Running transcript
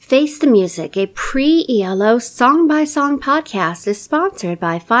Face the Music, a pre-ELO song-by-song podcast, is sponsored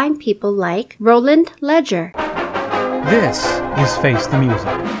by fine people like Roland Ledger. This is Face the Music,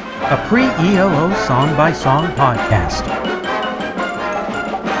 a pre-ELO song-by-song podcast.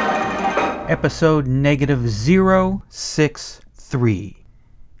 Episode -063.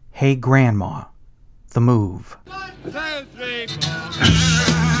 Hey Grandma, The Move.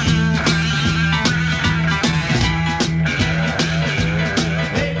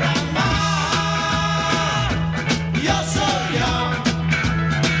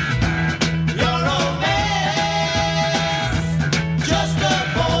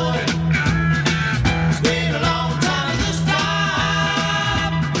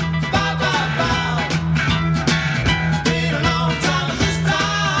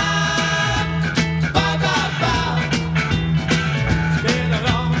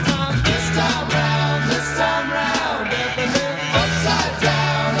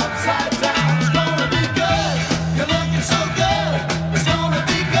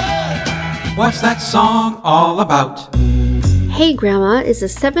 What's that song all about? Hey Grandma is the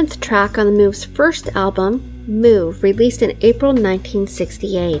seventh track on the Move's first album, Move, released in April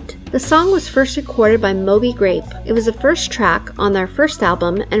 1968. The song was first recorded by Moby Grape. It was the first track on their first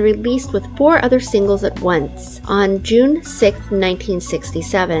album and released with 4 other singles at once on June 6,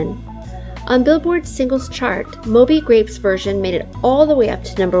 1967. On Billboard's singles chart, Moby Grape's version made it all the way up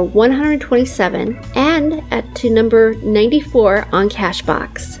to number 127 and to number 94 on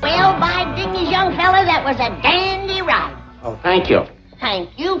Cashbox. Well, by dingies, young fella, that was a dandy ride. Oh, thank you.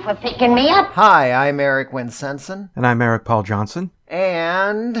 Thank you for picking me up. Hi, I'm Eric Winsenson. And I'm Eric Paul Johnson.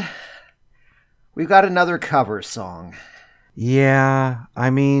 And we've got another cover song. Yeah,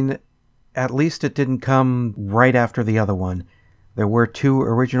 I mean, at least it didn't come right after the other one. There were 2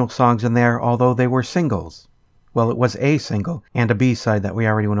 original songs in there, although they were singles. Well, it was a single and a B-side that we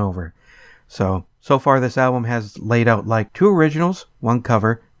already went over. So far this album has laid out like 2 originals, 1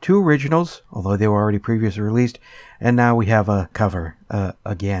 cover, 2 originals, although they were already previously released, and now we have a cover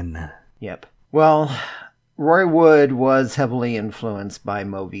again. Yep. Well, Roy Wood was heavily influenced by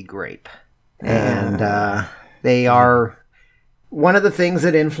Moby Grape. And they are one of the things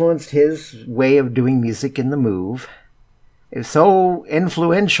that influenced his way of doing music in the Move. It was so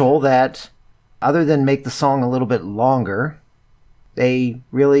influential that, other than make the song a little bit longer, they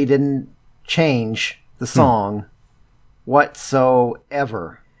really didn't change the song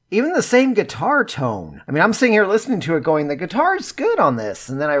whatsoever. Even the same guitar tone. I mean, I'm sitting here listening to it going, the guitar's good on this.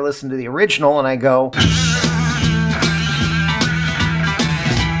 And then I listen to the original and I go...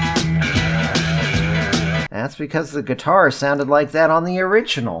 That's because the guitar sounded like that on the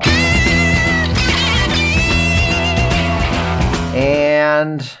original.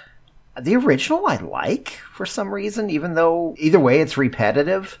 And the original I like, for some reason, even though either way it's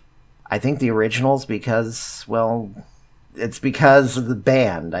repetitive. I think the original's because, well, it's because of the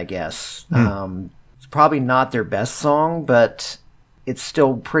band, I guess. It's probably not their best song, but it's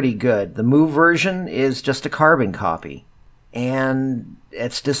still pretty good. The Move version is just a carbon copy, and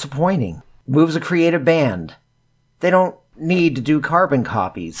it's disappointing. Move's a creative band. They don't need to do carbon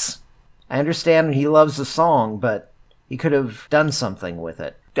copies. I understand he loves the song, but he could have done something with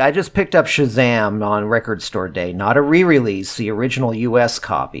it. I just picked up Shazam on Record Store Day, not a re-release, the original US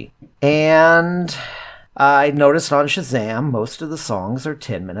copy. And I noticed on Shazam, most of the songs are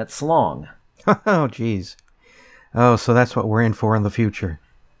 10 minutes long. Oh, geez. Oh, so that's what we're in for in the future.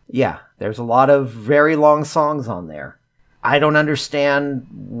 Yeah, there's a lot of very long songs on there. I don't understand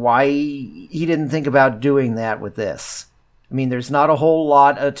why he didn't think about doing that with this. I mean, there's not a whole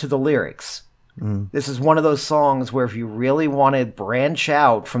lot to the lyrics. This is one of those songs where if you really want to branch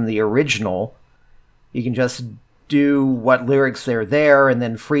out from the original, you can just do what lyrics are there and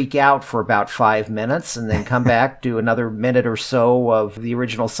then freak out for about 5 minutes and then come back, do another minute or so of the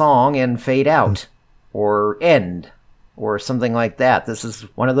original song and fade out or end or something like that. This is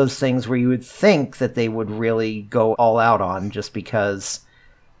one of those things where you would think that they would really go all out on just because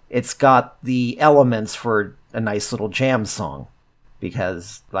it's got the elements for a nice little jam song.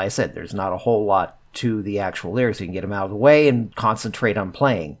 Because, like I said, there's not a whole lot to the actual lyrics. You can get them out of the way and concentrate on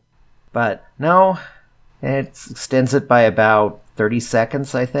playing. But, no, it extends it by about 30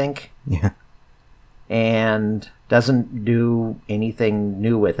 seconds, I think. Yeah. And doesn't do anything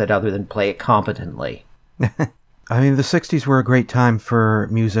new with it other than play it competently. I mean, the 60s were a great time for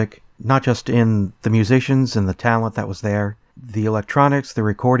music, not just in the musicians and the talent that was there. The electronics, the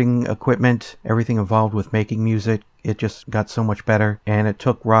recording equipment, everything involved with making music, it just got so much better, and it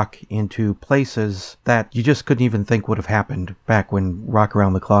took rock into places that you just couldn't even think would have happened back when Rock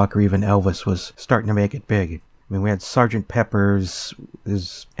Around the Clock or even Elvis was starting to make it big. I mean, we had Sgt. Pepper's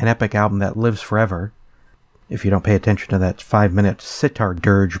is an epic album that lives forever, if you don't pay attention to that 5-minute sitar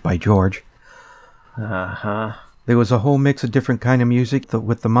dirge by George. Uh-huh. There was a whole mix of different kind of music.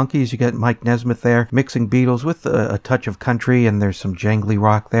 With the Monkees, you get Mike Nesmith there, mixing Beatles with a touch of country, and there's some jangly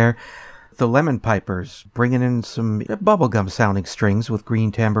rock there. The Lemon Pipers, bringing in some bubblegum-sounding strings with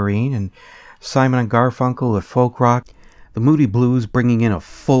Green Tambourine, and Simon and Garfunkel with folk rock. The Moody Blues, bringing in a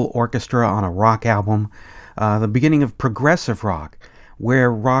full orchestra on a rock album. The beginning of progressive rock,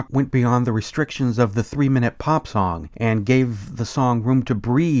 where rock went beyond the restrictions of the 3-minute pop song and gave the song room to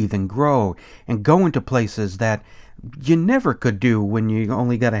breathe and grow and go into places that you never could do when you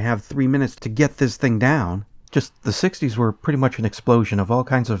only got to have 3 minutes to get this thing down. Just the 60s were pretty much an explosion of all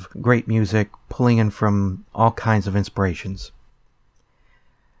kinds of great music, pulling in from all kinds of inspirations.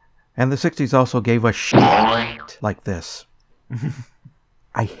 And the 60s also gave us shit like this.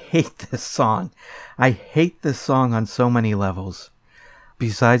 I hate this song. I hate this song on so many levels.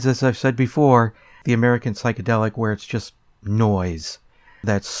 Besides, as I've said before, the American psychedelic where it's just noise.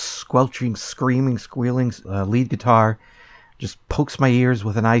 That squelching, screaming, squealing lead guitar just pokes my ears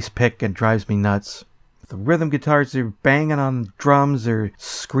with an ice pick and drives me nuts. The rhythm guitars are banging on drums, they're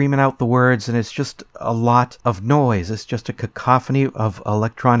screaming out the words, and it's just a lot of noise. It's just a cacophony of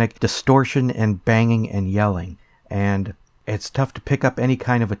electronic distortion and banging and yelling. And it's tough to pick up any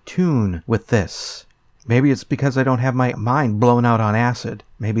kind of a tune with this. Maybe it's because I don't have my mind blown out on acid.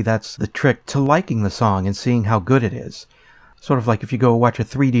 Maybe that's the trick to liking the song and seeing how good it is. Sort of like if you go watch a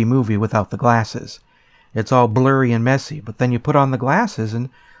 3D movie without the glasses. It's all blurry and messy, but then you put on the glasses and,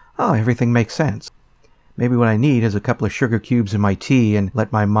 everything makes sense. Maybe what I need is a couple of sugar cubes in my tea and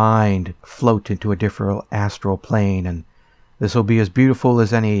let my mind float into a different astral plane, and this will be as beautiful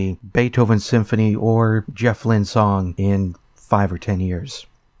as any Beethoven symphony or Jeff Lynne song in 5 or 10 years.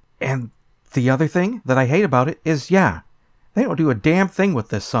 And the other thing that I hate about it is, they don't do a damn thing with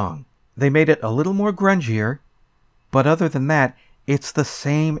this song. They made it a little more grungier, but other than that, it's the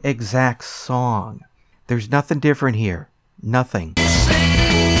same exact song. There's nothing different here. Nothing.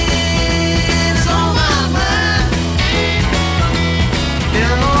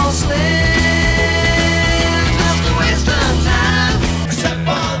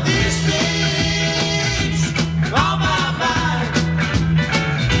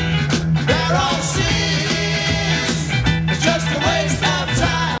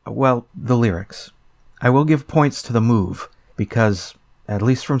 Well, the lyrics. I will give points to The Move, because, at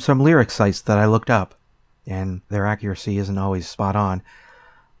least from some lyric sites that I looked up, and their accuracy isn't always spot on,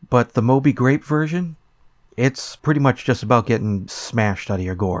 but the Moby Grape version, it's pretty much just about getting smashed out of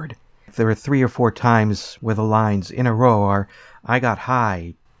your gourd. There are 3 or 4 times where the lines in a row are, I got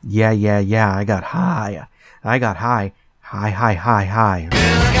high, yeah, I got high, I got high, high. Well,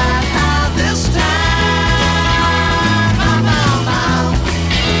 I got high this time.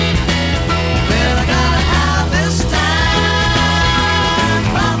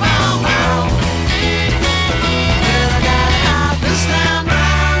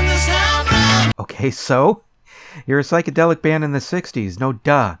 Okay, so you're a psychedelic band in the 60s. No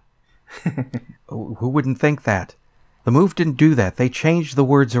duh. Who wouldn't think that? The Move didn't do that. They changed the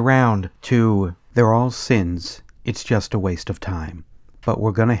words around to, they're all sins. It's just a waste of time. But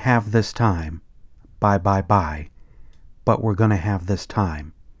we're going to have this time. Bye, bye, bye. But we're going to have this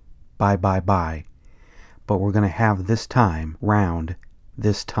time. Bye, bye, bye. But we're going to have this time round.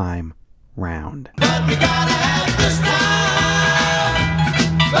 This time round. But we gotta have this time.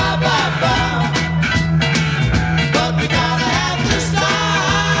 Bye, bye, bye.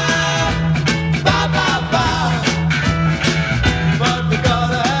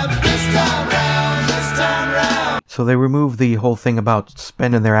 So they removed the whole thing about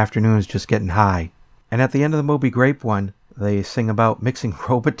spending their afternoons just getting high. And at the end of the Moby Grape one, they sing about mixing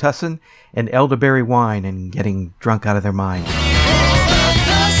Robitussin and elderberry wine and getting drunk out of their mind.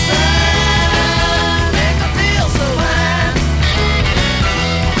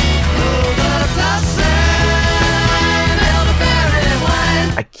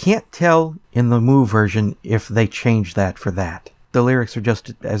 I can't tell in the Move version if they changed that for that. The lyrics are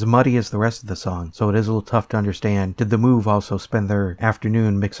just as muddy as the rest of the song, so it is a little tough to understand. Did the Move also spend their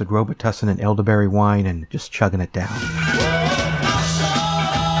afternoon mixing Robitussin and elderberry wine and just chugging it down?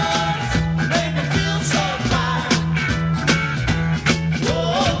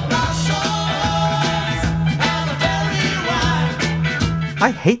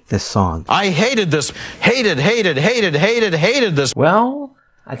 I hate this song. I hated this. Hated this. Well,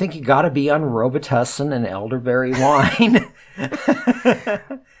 I think you gotta be on Robitussin and elderberry wine.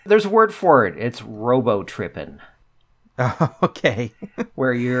 There's a word for it. It's robo-trippin'. Okay.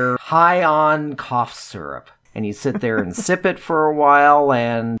 Where you're high on cough syrup. and you sit there and sip it for a while,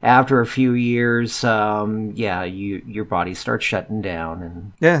 and after a few years, your body starts shutting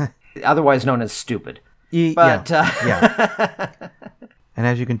down, and otherwise known as stupid. Yeah. And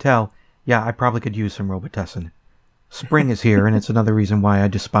as you can tell, I probably could use some Robitussin. Spring is here, and it's another reason why I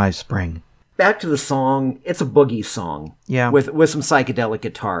despise spring. Back to the song, it's a boogie song. Yeah. With some psychedelic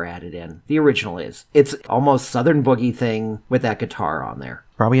guitar added in. The original is. It's almost Southern Boogie thing with that guitar on there.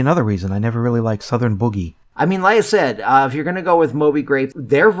 Probably another reason I never really liked Southern Boogie. I mean, like I said, if you're going to go with Moby Grape,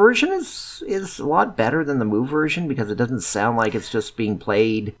 their version is a lot better than the Move version because it doesn't sound like it's just being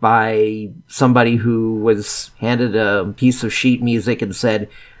played by somebody who was handed a piece of sheet music and said,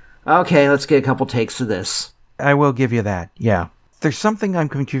 okay, let's get a couple takes of this. I will give you that, yeah. There's something I'm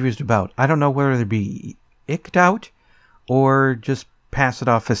confused about. I don't know whether to be icked out or just pass it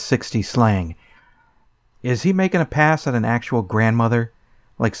off as 60s slang. Is he making a pass at an actual grandmother?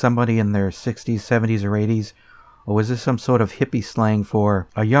 Like somebody in their 60s, 70s, or 80s? Or was this some sort of hippie slang for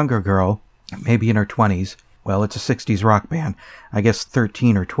a younger girl, maybe in her 20s? Well, it's a 60s rock band. I guess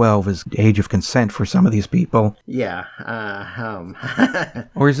 13 or 12 is the age of consent for some of these people. Yeah.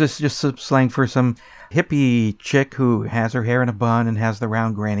 Or is this just some slang for some hippie chick who has her hair in a bun and has the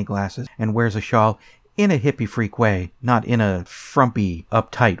round granny glasses and wears a shawl in a hippie freak way, not in a frumpy,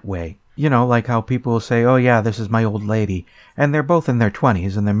 uptight way? You know, like how people say, oh yeah, this is my old lady. And they're both in their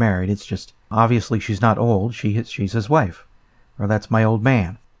 20s and they're married. It's just, obviously she's not old, she's his wife. Or that's my old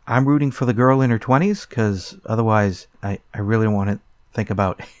man. I'm rooting for the girl in her 20s, because otherwise I really don't want to think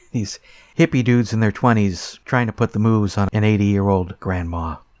about these hippie dudes in their 20s trying to put the moves on an 80-year-old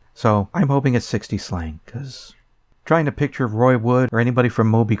grandma. So I'm hoping it's 60s slang, because trying to picture Roy Wood or anybody from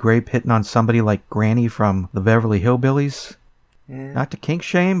Moby Grape hitting on somebody like Granny from the Beverly Hillbillies, not to kink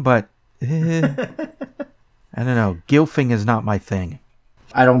shame, but I don't know, gilfing is not my thing.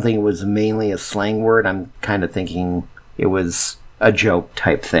 I don't think it was mainly a slang word. I'm kind of thinking it was a joke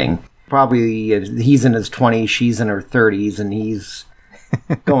type thing. Probably he's in his 20s, she's in her 30s, and he's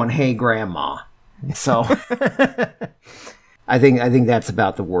going, hey, grandma. So I think that's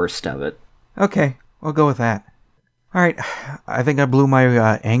about the worst of it. Okay, we'll go with that. All right, I think I blew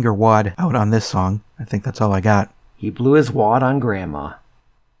my anger wad out on this song. I think that's all I got. He blew his wad on grandma.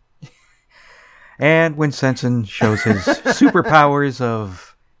 And when Sensen shows his superpowers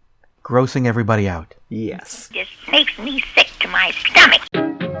of grossing everybody out. Yes. This makes me sick to my stomach.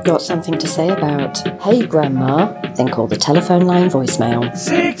 Got something to say about Hey Grandma? Then call the telephone line voicemail.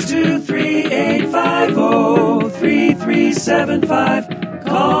 623-850-3375.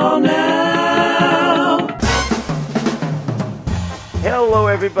 Call now. Hello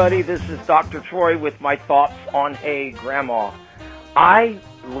everybody, this is Dr. Troy with my thoughts on Hey Grandma. I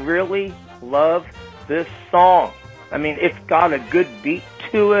really love this song. I mean, it's got a good beat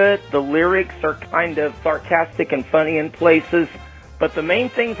to it. The lyrics are kind of sarcastic and funny in places. But the main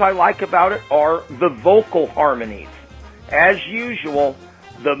things I like about it are the vocal harmonies. As usual,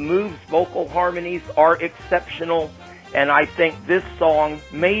 the Moves vocal harmonies are exceptional. And I think this song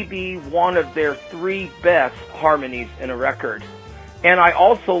may be one of their 3 best harmonies in a record. And I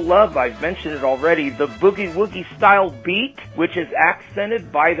also love, I've mentioned it already, the boogie-woogie style beat, which is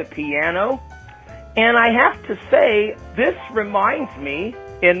accented by the piano. And I have to say, this reminds me,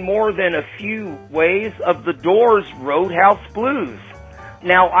 in more than a few ways, of the Doors' Roadhouse Blues.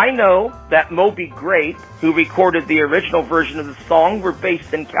 Now, I know that Moby Grape, who recorded the original version of the song, were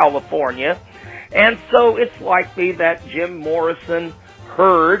based in California. And so it's likely that Jim Morrison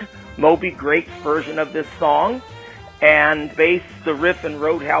heard Moby Grape's version of this song and based the riff and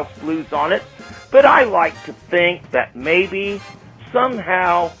Roadhouse Blues on it. But I like to think that maybe,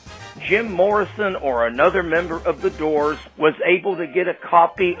 somehow, Jim Morrison or another member of the Doors was able to get a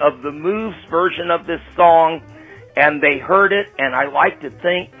copy of the Moves version of this song, and they heard it, and I like to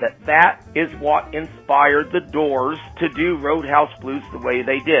think that that is what inspired the Doors to do Roadhouse Blues the way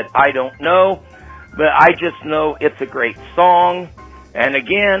they did. I don't know, but I just know it's a great song, and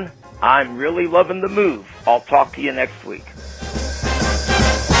again, I'm really loving the Move. I'll talk to you next week.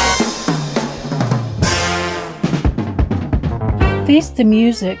 Face the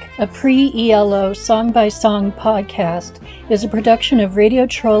Music, a pre-ELO song-by-song podcast, is a production of Radio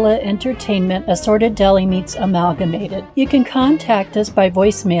Trolla Entertainment, Assorted Deli Meats Amalgamated. You can contact us by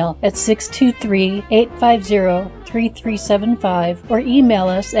voicemail at 623-850-3375. 888-848-3375 or email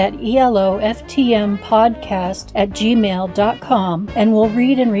us at eloftmpodcast@gmail.com and we'll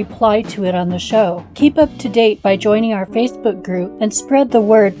read and reply to it on the show. Keep up to date by joining our Facebook group and spread the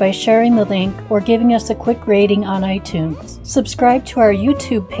word by sharing the link or giving us a quick rating on iTunes. Subscribe to our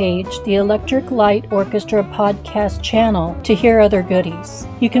YouTube page, the Electric Light Orchestra Podcast channel, to hear other goodies.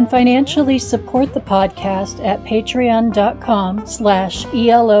 You can financially support the podcast at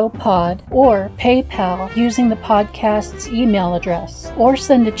patreon.com/ELOpod or PayPal using the podcast's email address, or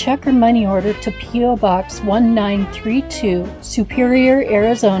send a check or money order to P.O. Box 1932, Superior,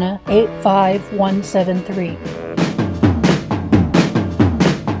 Arizona 85173.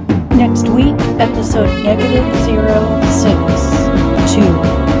 Next week, episode -06, 2,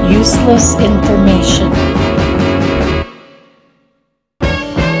 Useless Information.